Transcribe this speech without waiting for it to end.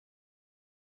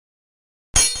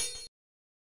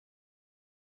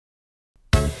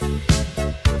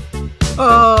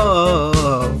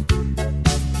Oh,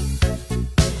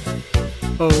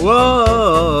 oh,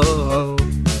 oh,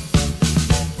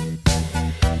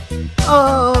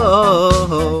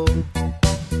 oh.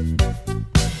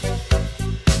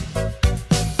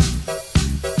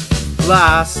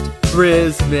 Last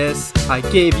Christmas, I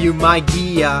gave you my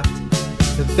Giat.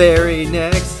 The very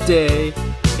next day,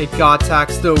 it got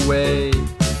taxed away.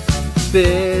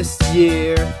 This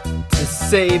year, to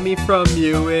save me from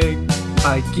mewing,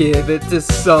 I give it to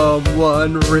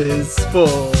someone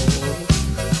rizful.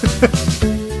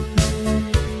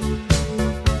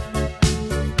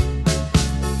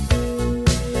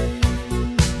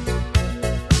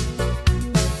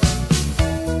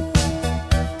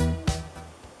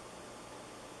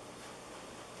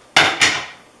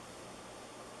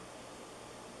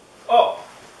 Oh,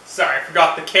 sorry, I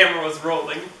forgot the camera was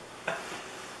rolling.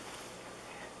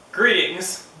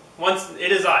 Greetings.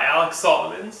 It is I, Alex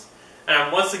Solomons, and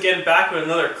I'm once again back with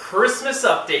another Christmas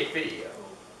update video.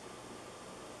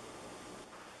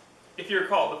 If you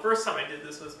recall, the first time I did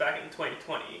this was back in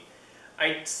 2020.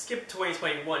 I skipped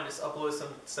 2021, just uploaded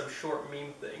some short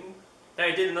meme thing.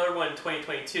 Then I did another one in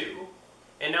 2022,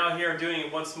 and now here I'm doing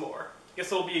it once more.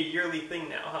 Guess it'll be a yearly thing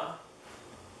now,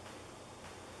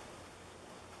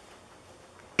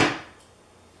 huh?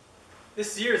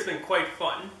 This year has been quite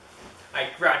fun. I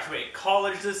graduated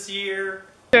college this year.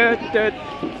 Yo,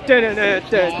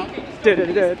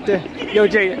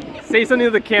 Jay, say something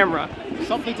to the camera.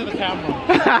 Something to the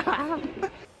camera.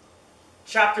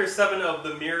 Chapter 7 of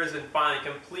The Mirror has been finally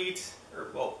complete.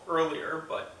 Well, earlier,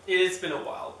 but it's been a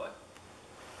while, but...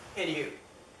 Anywho.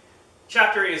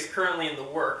 Chapter 8 is currently in the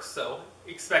works, so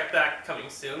expect that coming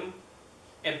soon.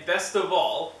 And best of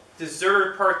all,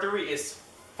 Deserted Part 3 is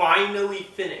finally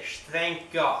finished, thank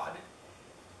God.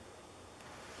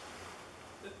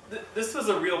 This was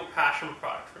a real passion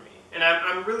product for me, and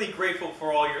I'm really grateful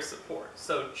for all your support,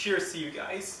 so cheers to you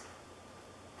guys.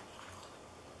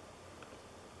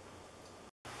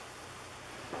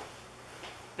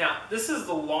 Now, this is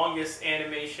the longest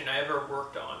animation I ever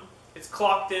worked on. It's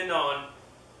clocked in on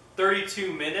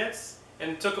 32 minutes,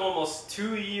 and it took almost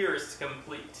 2 years to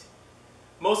complete.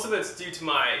 Most of it's due to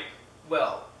my,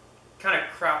 well, kind of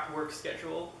crap work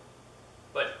schedule,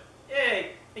 but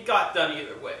hey, it got done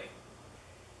either way.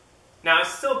 Now I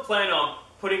still plan on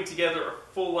putting together a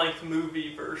full-length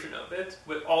movie version of it,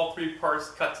 with all 3 parts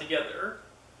cut together.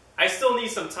 I still need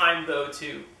some time though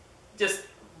to just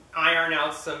iron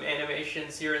out some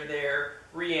animations here and there,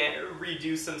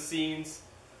 redo some scenes,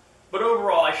 but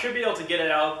overall I should be able to get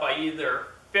it out by either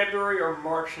February or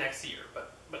March next year,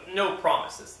 but no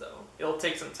promises though. It'll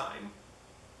take some time.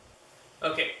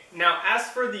 Okay, now as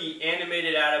for the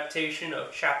animated adaptation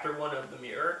of Chapter 1 of The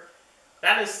Mirror,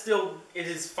 it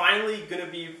is finally going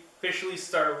to be officially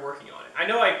started working on it. I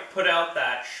know I put out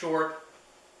that short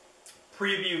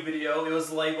preview video, it was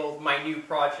labeled My New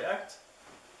Project,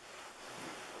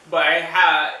 but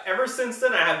ever since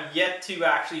then I have yet to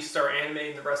actually start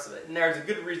animating the rest of it, and there's a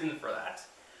good reason for that.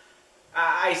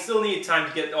 I still need time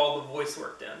to get all the voice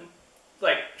work done.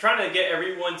 Like, trying to get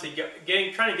everyone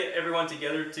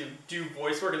together to do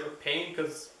voice work is a pain,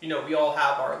 because, you know, we all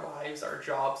have our lives, our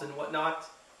jobs, and whatnot.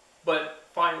 But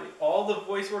finally, all the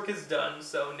voice work is done,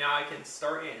 so now I can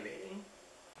start animating.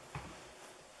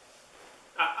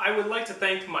 I would like to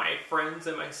thank my friends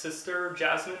and my sister,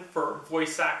 Jasmine, for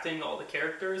voice acting all the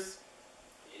characters.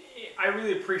 I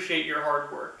really appreciate your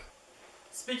hard work.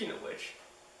 Speaking of which,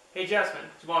 hey Jasmine,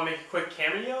 do you want to make a quick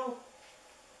cameo?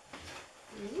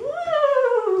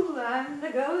 Woo! I'm the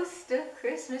ghost of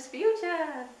Christmas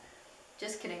future.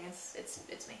 Just kidding,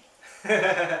 it's me.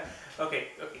 Okay,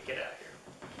 get out of here.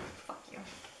 Fuck you.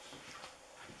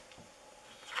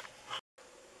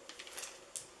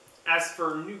 As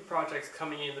for new projects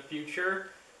coming in the future,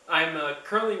 I'm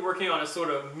currently working on a sort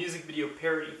of music video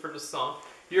parody for the song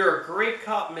 "You're a Great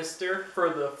Cop, Mister"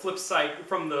 from the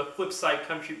Flipside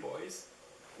Country Boys.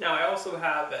 Now I also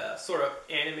have a sort of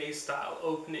anime style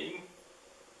opening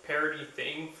parody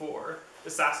thing for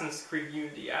Assassin's Creed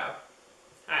Unity. I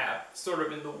have sort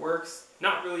of in the works,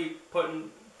 not really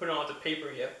putting it onto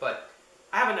paper yet, but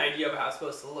I have an idea of how it's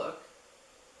supposed to look,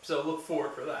 so look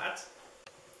forward for that.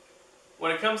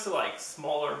 When it comes to like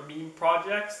smaller meme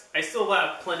projects, I still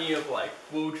have plenty of like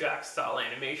Wojak style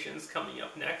animations coming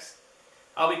up next.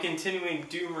 I'll be continuing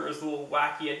Doomer's little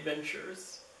wacky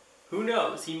adventures. Who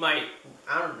knows, he might,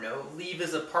 I don't know, leave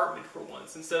his apartment for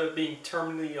once instead of being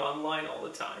terminally online all the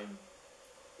time.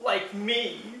 Like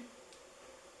me!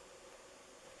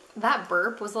 That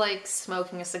burp was like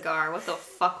smoking a cigar. What the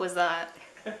fuck was that?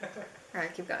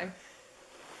 Alright, keep going.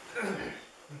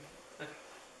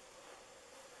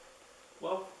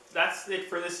 Well, that's it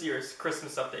for this year's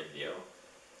Christmas update video.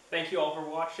 Thank you all for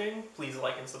watching. Please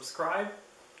like and subscribe.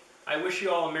 I wish you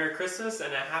all a Merry Christmas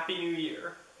and a Happy New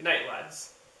Year. Good night,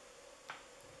 lads.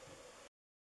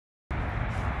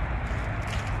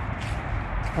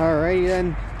 Alrighty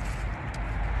then.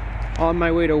 On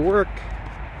my way to work.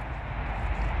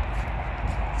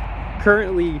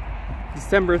 Currently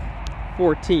December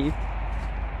 14th.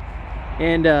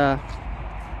 And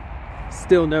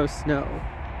still no snow.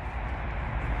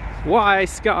 Why,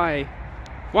 Sky?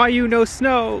 Why you no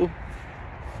snow?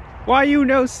 Why you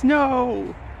no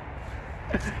snow?